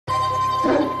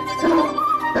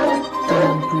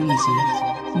Breezy,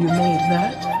 you made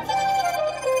that?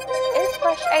 It's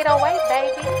fresh 808,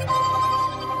 baby.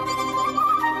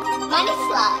 Money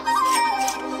Fluxx.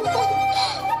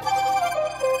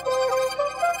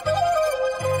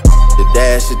 The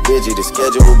dash is digi, the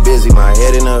schedule busy. My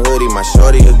head in a hoodie, my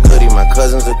shorty a goodie. My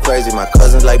cousins are crazy, my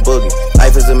cousins like boogie.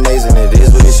 Life is amazing, it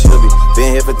is what it should be.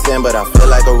 Been here for 10, but I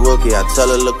feel like a rookie. I tell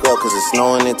her look up, cause it's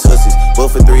snowing in Tussies.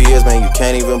 Booked for 3 years, man, you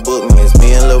can't even book me. It's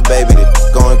me and Lil Baby, the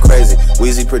going crazy.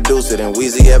 Wheezy produced it, and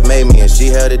Wheezy have made me. And she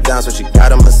held it down, so she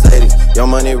got a Mercedes. Your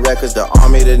Money Records, the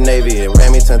Army, the Navy. It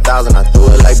ran me 10,000, I threw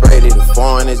it like Brady. The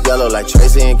foreign is yellow like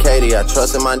Tracy and Katie. I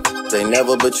trust in my they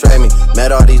never betray me.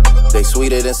 Met all these they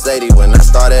sweeter than Sadie. When I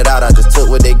started out, I just took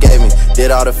what they gave me.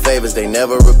 Did all the favors, they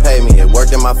never repay me. It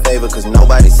worked in my favor, cause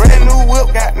nobody said brand new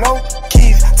whip, got no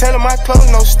keys. Tell them my clothes,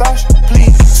 no starch,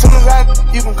 please. Soon as I,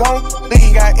 you can go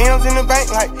leave. Got M's in the bank,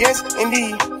 like yes,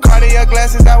 indeed. Cartier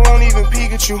glasses, I won't even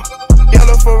peek at you.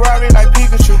 Yellow Ferrari like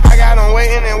Pikachu. I got him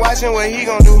waiting and watching what he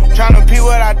gon' do. Tryna pee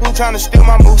what I do, tryna steal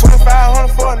my moves.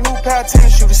 2,500 for a new pair of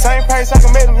tennis shoes. The same price I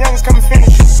can make them youngins come and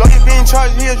finish you. So you being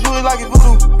charged here, jewelry like it's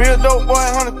voodoo. Real dope boy,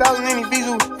 100,000 in his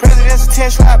Bizou. President's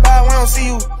attention, slide by, we don't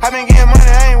see you. I been getting money,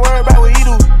 I ain't worried about what he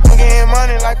do. I'm getting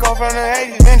money like off from the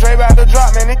 80s. Been Dre about to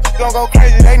drop, man, they gon' go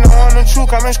crazy. They know I'm the truth,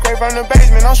 coming straight from the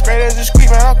basement. I'm straight as a squeak,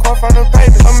 man, I caught from the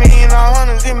pavement. A million all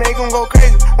hundreds, it make them go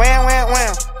crazy. Wham, wham,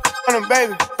 wham. On them,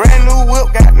 baby, brand new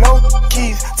whip, got no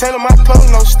keys. Tell them my clothes,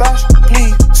 no starch,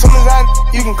 please. Soon as I,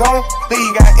 you can go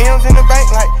leave. Got M's in the bank,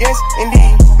 like yes,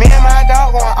 indeed. Me and my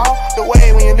dog going all the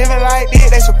way. When you living like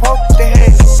this, they supposed to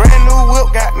hate. Brand new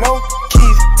whip, got no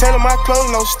keys. Tell them my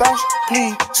clothes, no starch,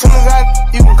 please. Soon as I,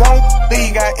 you can go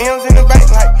leave. Got M's in the bank,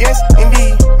 like yes,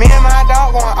 indeed. Me and my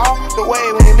dog going all the way.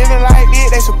 When you living like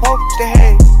this, they supposed to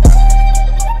hate.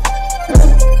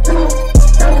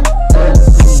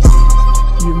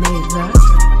 You made that?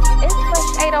 It's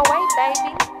fresh 808,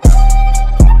 baby.